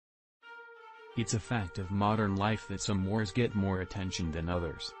It's a fact of modern life that some wars get more attention than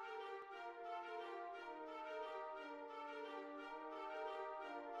others.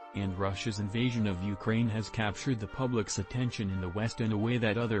 And Russia's invasion of Ukraine has captured the public's attention in the West in a way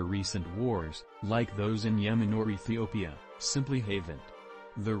that other recent wars, like those in Yemen or Ethiopia, simply haven't.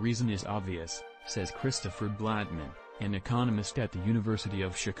 The reason is obvious, says Christopher Blattman, an economist at the University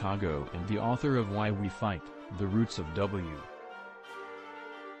of Chicago and the author of Why We Fight, The Roots of W.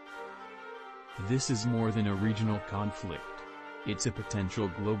 This is more than a regional conflict. It's a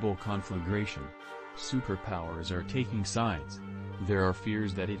potential global conflagration. Superpowers are taking sides. There are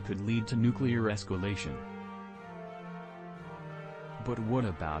fears that it could lead to nuclear escalation. But what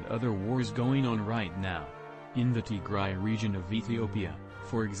about other wars going on right now? In the Tigray region of Ethiopia,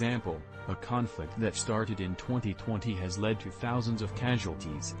 for example, a conflict that started in 2020 has led to thousands of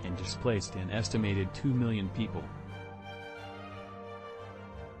casualties and displaced an estimated 2 million people.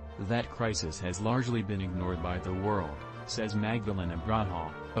 That crisis has largely been ignored by the world, says Magdalena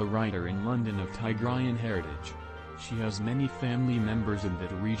Braha, a writer in London of Tigrayan heritage. She has many family members in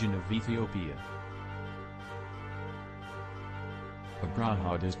that region of Ethiopia.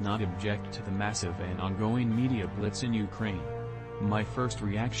 Braha does not object to the massive and ongoing media blitz in Ukraine. My first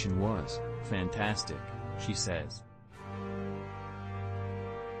reaction was, fantastic, she says.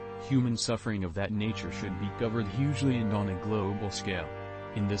 Human suffering of that nature should be covered hugely and on a global scale.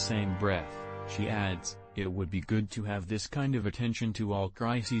 In the same breath, she adds, it would be good to have this kind of attention to all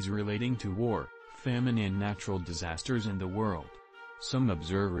crises relating to war, famine and natural disasters in the world. Some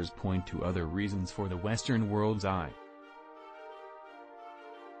observers point to other reasons for the Western world's eye.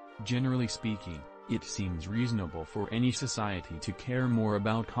 Generally speaking, it seems reasonable for any society to care more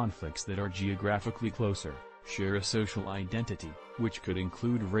about conflicts that are geographically closer, share a social identity, which could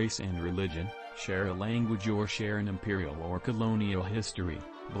include race and religion, share a language or share an imperial or colonial history,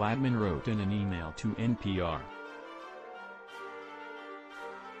 Blattman wrote in an email to NPR.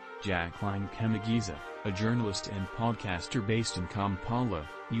 Jacqueline Kemigiza, a journalist and podcaster based in Kampala,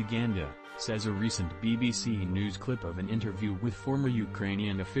 Uganda, says a recent BBC News clip of an interview with former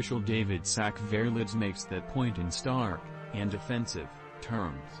Ukrainian official David Saakashvili makes that point in stark, and offensive,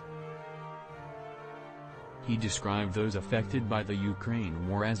 terms. He described those affected by the Ukraine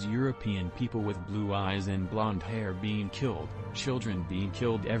war as European people with blue eyes and blonde hair being killed, children being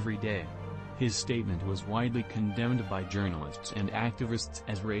killed every day. His statement was widely condemned by journalists and activists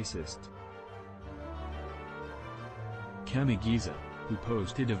as racist. Kemigiza, who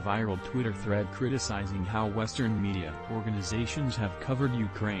posted a viral Twitter thread criticizing how Western media organizations have covered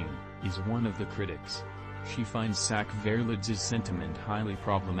Ukraine, is one of the critics. She finds Saakashvili's sentiment highly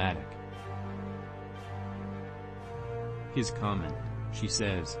problematic. His comment, she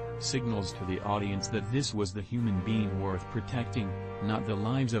says, signals to the audience that this was the human being worth protecting, not the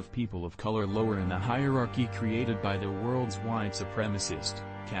lives of people of color lower in the hierarchy created by the world's white supremacist,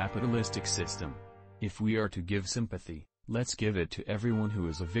 capitalistic system. If we are to give sympathy, let's give it to everyone who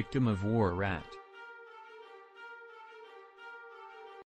is a victim of war.